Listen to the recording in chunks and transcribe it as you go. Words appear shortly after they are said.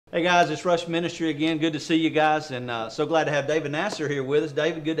Hey guys, it's Rush Ministry again. Good to see you guys, and so glad to have David Nasser here with us.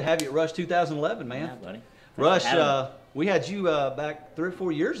 David, good to have you at Rush 2011, man. Yeah, buddy. Rush, we had you back 3 or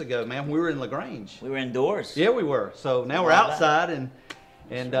 4 years ago, man. We were in LaGrange. We were indoors. Yeah, we were. So now we're outside,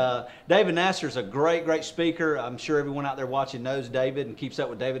 and David Nasser's a great speaker. I'm sure everyone out there watching knows David and keeps up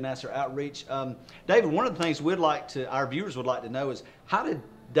with David Nasser Outreach. David, one of the things our viewers would like to know is, how did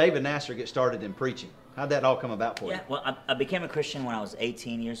David Nasser get started in preaching? How'd that all come about for you? Yeah, well, I became a Christian when I was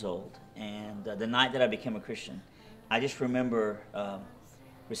 18 years old, and the night that I became a Christian, I just remember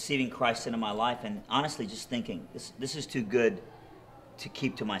receiving Christ into my life, and honestly just thinking, this is too good to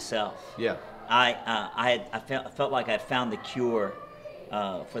keep to myself. Yeah. I felt like I'd found the cure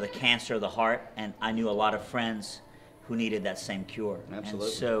for the cancer of the heart, and I knew a lot of friends who needed that same cure. Absolutely.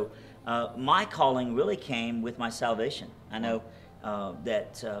 And so my calling really came with my salvation. I know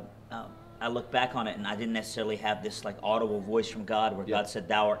that I look back on it, and I didn't necessarily have this like audible voice from God where God said,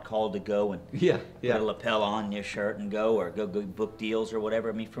 "Thou art called to go and put a lapel on your shirt and go, or go book deals or whatever."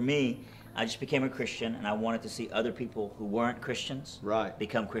 I mean, for me, I just became a Christian, and I wanted to see other people who weren't Christians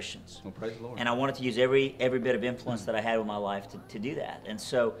become Christians. Well, praise the Lord. And I wanted to use every bit of influence that I had in my life to do that. And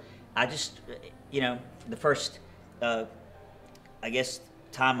so I just, the first, I guess,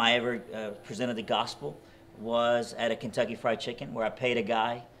 time I ever presented the gospel was at a Kentucky Fried Chicken, where I paid a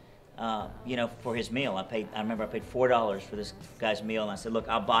guy for his meal. I remember I paid $4 for this guy's meal, and I said, "Look,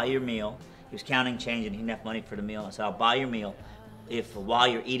 I'll buy your meal." He was counting change, and he didn't have money for the meal. I said, "I'll buy your meal if while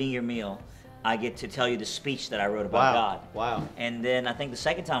you're eating your meal, I get to tell you the speech that I wrote about God." Wow. And then I think the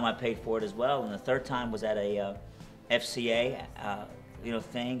second time I paid for it as well, and the third time was at a FCA,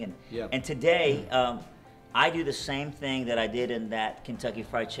 thing. And today, I do the same thing that I did in that Kentucky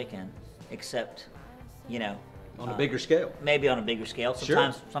Fried Chicken, except, on a bigger scale. Maybe on a bigger scale.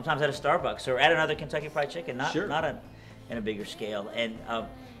 Sometimes at a Starbucks or at another Kentucky Fried Chicken, not in a bigger scale. And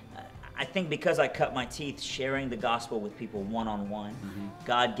I think because I cut my teeth sharing the gospel with people one-on-one,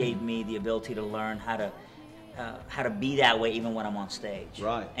 God gave me the ability to learn how to be that way even when I'm on stage.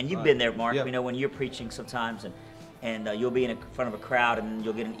 Right. And you've been there, Mark. When you're preaching sometimes, and you'll be in front of a crowd, and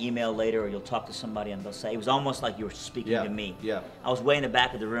you'll get an email later, or you'll talk to somebody, and they'll say, it was almost like you were speaking to me. Yeah. I was way in the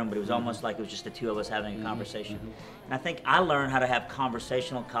back of the room, but it was almost like it was just the two of us having a conversation. And I think I learned how to have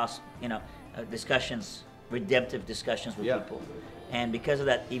conversational discussions, redemptive discussions with people. And because of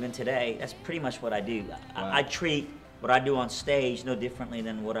that, even today, that's pretty much what I do. I treat what I do on stage no differently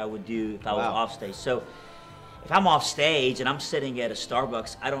than what I would do if I was off stage. So if I'm off stage and I'm sitting at a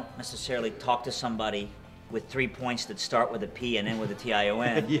Starbucks, I don't necessarily talk to somebody with 3 points that start with a P and end with a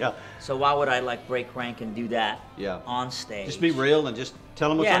T-I-O-N. So why would I break rank and do that on stage? Just be real and just tell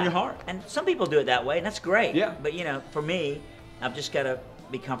them what's on your heart. And some people do it that way, and that's great. Yeah. But for me, I've just got to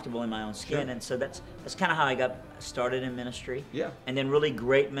be comfortable in my own skin, and so that's kind of how I got started in ministry. Yeah. And then really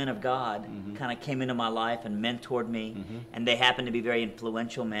great men of God kind of came into my life and mentored me, and they happened to be very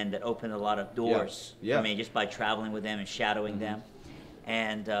influential men that opened a lot of doors for me just by traveling with them and shadowing them,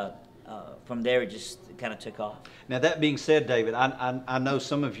 and from there it just kind of took off. Now that being said, David, I know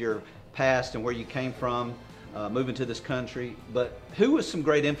some of your past and where you came from, moving to this country, but who was some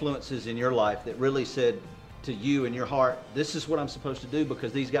great influences in your life that really said to you in your heart, this is what I'm supposed to do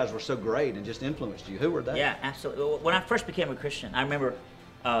because these guys were so great and just influenced you? Who were they? Yeah, absolutely. When I first became a Christian, I remember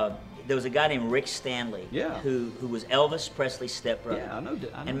there was a guy named Rick Stanley who was Elvis Presley's stepbrother. Yeah, I know.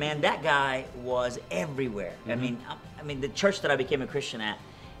 And man, that guy was everywhere. I mean, the church that I became a Christian at,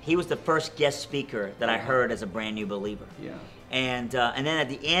 he was the first guest speaker that I heard as a brand new believer. Yeah. And then at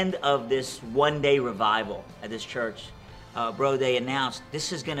the end of this one-day revival at this church, they announced,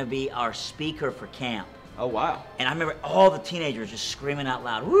 this is going to be our speaker for camp. Oh, wow. And I remember all the teenagers just screaming out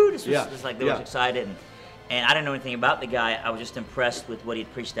loud, woo, this was like they were excited. And I didn't know anything about the guy. I was just impressed with what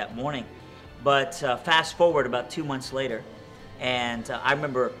he'd preached that morning. But fast forward about 2 months later, and I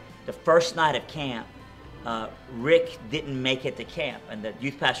remember the first night of camp, Rick didn't make it to camp, and the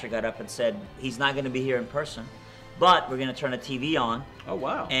youth pastor got up and said he's not going to be here in person, but we're going to turn the TV on. Oh,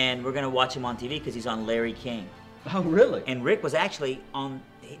 wow. And we're going to watch him on TV because he's on Larry King. Oh, really? And Rick was actually on,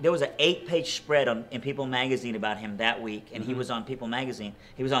 there was an 8-page spread in People magazine about him that week, and he was on People magazine.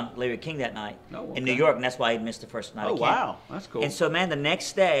 He was on Larry King that night in New York, and that's why he missed the first night of camp. Oh, wow. That's cool. And so, man, the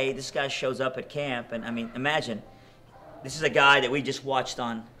next day, this guy shows up at camp, and I mean, imagine, this is a guy that we just watched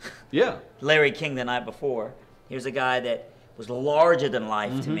on Larry King the night before. Here's a guy that was larger than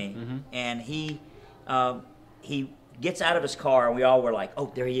life to me, and he gets out of his car, and we all were like,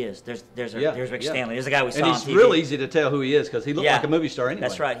 "Oh, there he is! There's Rick Stanley. There's the guy we saw on TV." And he's real easy to tell who he is because he looked like a movie star anyway.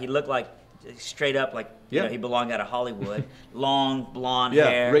 That's right. He looked like straight up like he belonged out of Hollywood. Long blonde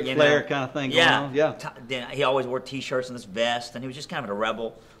hair, Ric Flair kind of thing going on. Then he always wore T-shirts and this vest, and he was just kind of a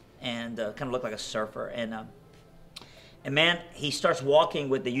rebel. and kind of looked like a surfer. And man, he starts walking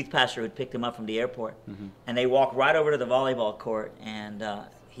with the youth pastor who had picked him up from the airport, and they walk right over to the volleyball court, and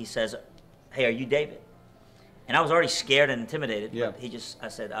he says, "Hey, are you David?" And I was already scared and intimidated. Yeah. But I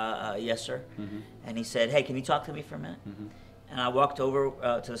said, "Yes, sir." And he said, "Hey, can you talk to me for a minute?" And I walked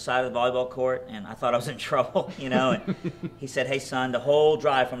over to the side of the volleyball court, and I thought I was in trouble, you know. And he said, "Hey, son, the whole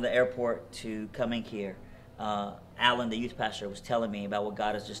drive from the airport to coming here, Alan, the youth pastor, was telling me about what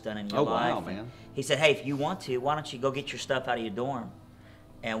God has just done in your life." Oh, wow, man. He said, "Hey, if you want to, why don't you go get your stuff out of your dorm,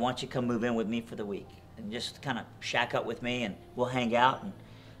 and why don't you come move in with me for the week and just kind of shack up with me, and we'll hang out." And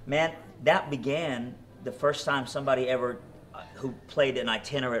man, that began the first time somebody ever who played an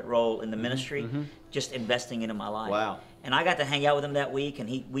itinerant role in the ministry, just investing into my life. Wow. And I got to hang out with him that week,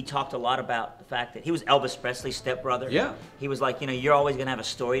 and we talked a lot about the fact that he was Elvis Presley's stepbrother. Yeah. He was like, you know, you're always going to have a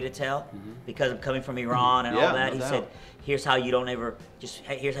story to tell because of coming from Iran and all that. No He doubt. said, here's how you don't ever,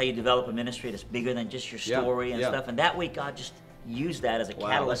 here's how you develop a ministry that's bigger than just your story and stuff. And that week, God just used that as a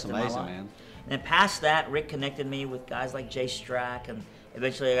catalyst in my life. Man. And then past that, Rick connected me with guys like Jay Strack, and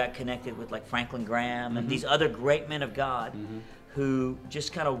eventually I got connected with like Franklin Graham and these other great men of God who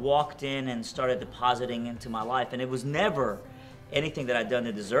just kind of walked in and started depositing into my life. And it was never anything that I'd done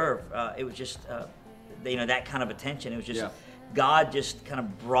to deserve. It was just, you know, that kind of attention. It was just, God just kind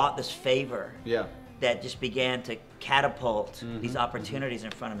of brought this favor that just began to catapult these opportunities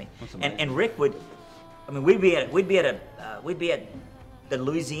in front of me. And Rick would, I mean, we'd be at the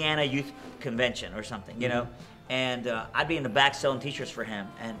Louisiana Youth Convention or something, you know, and I'd be in the back selling t-shirts for him,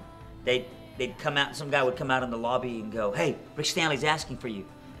 and they'd come out, some guy would come out in the lobby and go, "Hey, Rick Stanley's asking for you."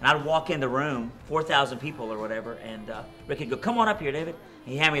 And I'd walk in the room, 4,000 people or whatever, and Rick would go, "Come on up here, David."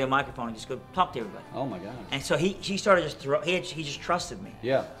 And he'd hand me the microphone and just go, "Talk to everybody." Oh my gosh. And so he started he just trusted me.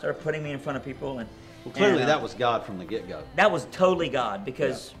 Yeah. Started putting me in front of people. And Well, clearly that was God from the get-go. that was totally God,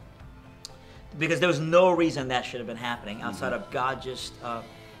 because there was no reason that should have been happening outside of God just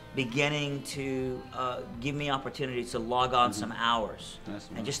beginning to give me opportunities to log on some hours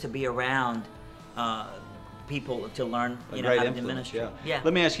and just to be around people to learn, you know, how to do ministry. Yeah.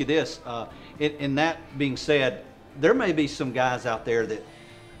 Let me ask you this. In that being said, there may be some guys out there that,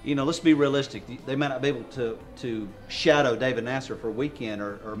 you know, let's be realistic. They might not be able to shadow David Nasser for a weekend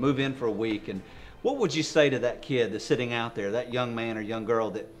or move in for a week. And what would you say to that kid that's sitting out there, that young man or young girl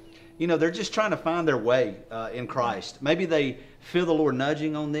that, you know, they're just trying to find their way in Christ? Maybe they feel the Lord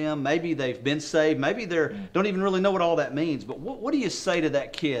nudging on them. Maybe they've been saved. Maybe they don't even really know what all that means. But what do you say to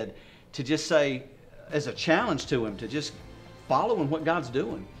that kid to just say, as a challenge to him, to just follow in what God's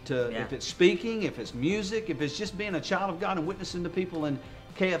doing? If it's speaking, if it's music, if it's just being a child of God and witnessing to people in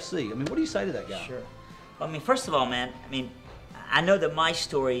KFC. I mean, what do you say to that guy? Sure. Well, I mean, first of all, man, I mean, I know that my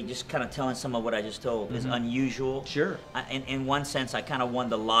story, just kind of telling some of what I just told, is unusual. Sure. In one sense, I kind of won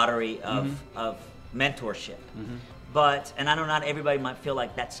the lottery of mentorship. But, and I know not everybody might feel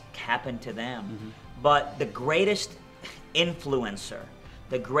like that's happened to them, but the greatest influencer,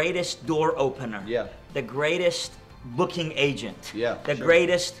 the greatest door opener, the greatest booking agent, the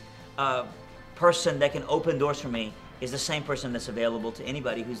greatest person that can open doors for me is the same person that's available to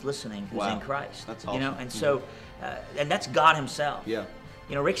anybody who's listening, who's in Christ. That's awesome. You know, and so, and that's God Himself. Yeah.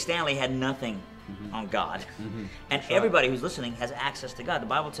 You know, Rick Stanley had nothing on God, and everybody who's listening has access to God. The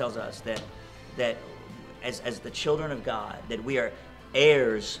Bible tells us that as the children of God, that we are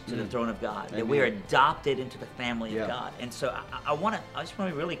heirs to the throne of God, that we are adopted into the family of God. And so I just want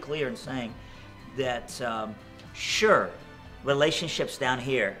to be really clear in saying that, sure, relationships down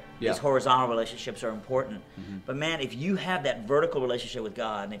here, these horizontal relationships are important. But man, if you have that vertical relationship with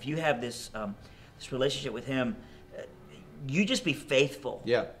God, and if you have this this relationship with Him, you just be faithful.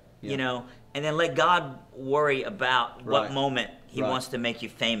 You know, and then let God worry about what moment He wants to make you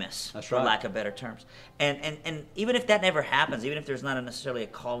famous, for lack of better terms. And even if that never happens, even if there's not necessarily a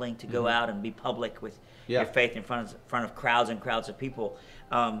calling to go out and be public with your faith in front of crowds and crowds of people,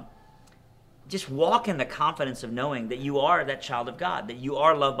 just walk in the confidence of knowing that you are that child of God, that you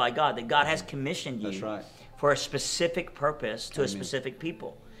are loved by God, that God has commissioned you for a specific purpose to a specific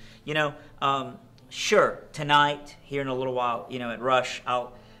people. You know, sure, tonight, here in a little while, you know, at Rush,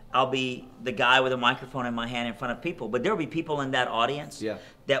 I'll be the guy with a microphone in my hand in front of people, but there will be people in that audience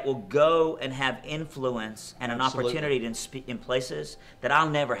that will go and have influence and an opportunity in places that I'll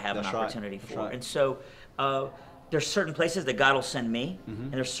never have an opportunity for. And so there's certain places that God will send me,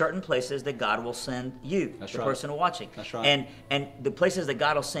 and there's certain places that God will send you, the person watching. And the places that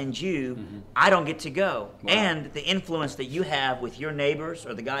God will send you, I don't get to go. And the influence that you have with your neighbors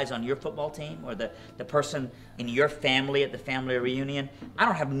or the guys on your football team or the person in your family at the family reunion, I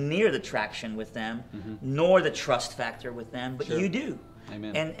don't have near the traction with them, nor the trust factor with them, but you do.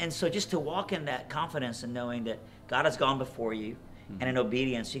 Amen. And so just to walk in that confidence and knowing that God has gone before you, and in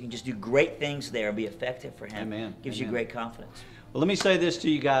obedience, you can just do great things there and be effective for Him. Amen. Gives you great confidence. Well, let me say this to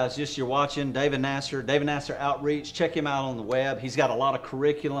you guys. Just you're watching David Nasser Outreach. Check him out on the web. He's got a lot of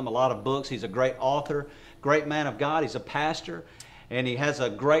curriculum, a lot of books. He's a great author, great man of God. He's a pastor, and he has a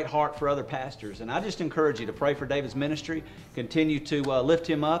great heart for other pastors. And I just encourage you to pray for David's ministry. Continue to lift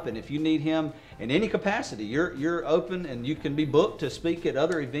him up. And if you need him in any capacity, you're open and you can be booked to speak at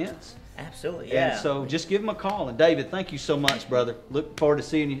other events. Absolutely, yeah. And so just give him a call. And David, thank you so much, brother. Look forward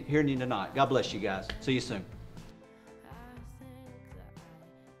to hearing you tonight. God bless you guys. See you soon.